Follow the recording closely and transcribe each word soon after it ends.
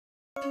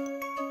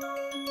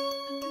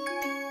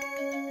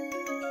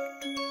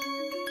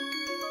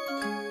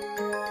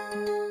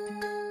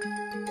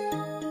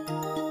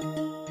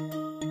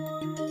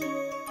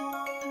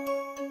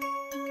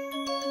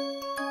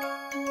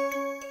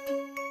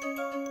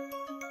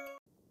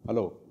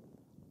Hello,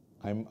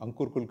 I'm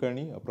Ankur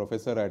Kulkarni, a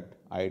professor at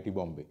IIT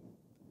Bombay.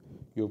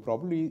 You've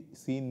probably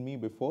seen me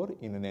before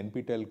in an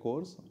NPTEL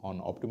course on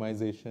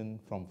optimization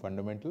from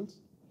fundamentals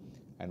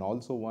and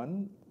also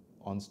one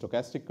on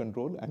stochastic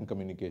control and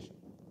communication.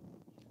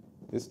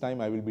 This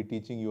time I will be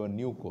teaching you a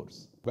new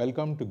course.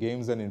 Welcome to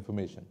Games and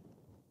Information,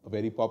 a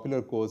very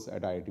popular course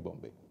at IIT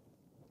Bombay.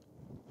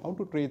 How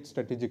to trade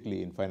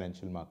strategically in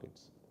financial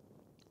markets,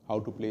 how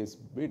to place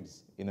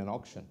bids in an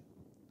auction,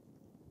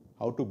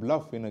 how to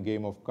bluff in a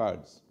game of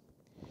cards,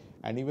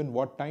 and even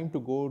what time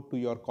to go to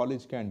your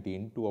college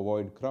canteen to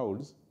avoid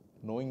crowds,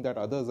 knowing that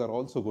others are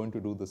also going to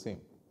do the same.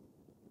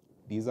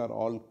 These are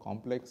all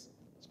complex,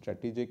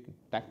 strategic,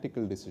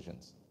 tactical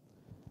decisions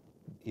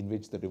in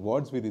which the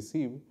rewards we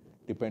receive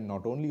depend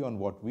not only on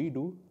what we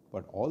do,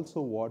 but also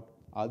what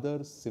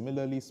other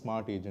similarly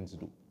smart agents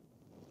do.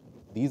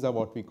 These are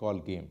what we call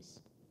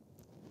games.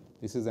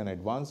 This is an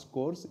advanced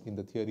course in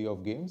the theory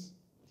of games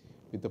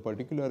with a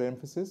particular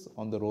emphasis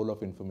on the role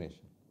of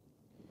information.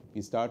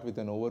 We start with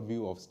an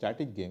overview of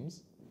static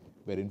games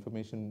where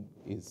information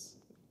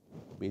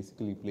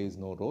basically plays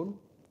no role,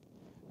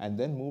 and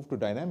then move to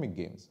dynamic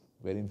games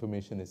where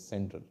information is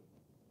central.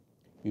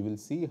 We will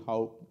see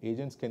how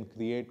agents can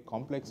create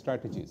complex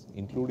strategies,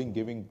 including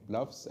giving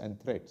bluffs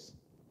and threats,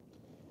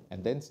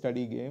 and then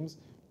study games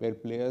where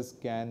players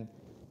can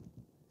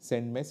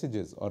send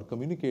messages or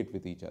communicate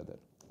with each other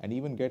and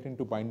even get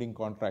into binding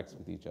contracts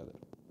with each other.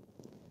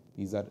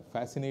 These are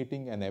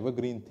fascinating and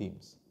evergreen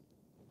themes.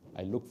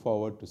 I look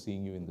forward to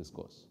seeing you in this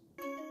course.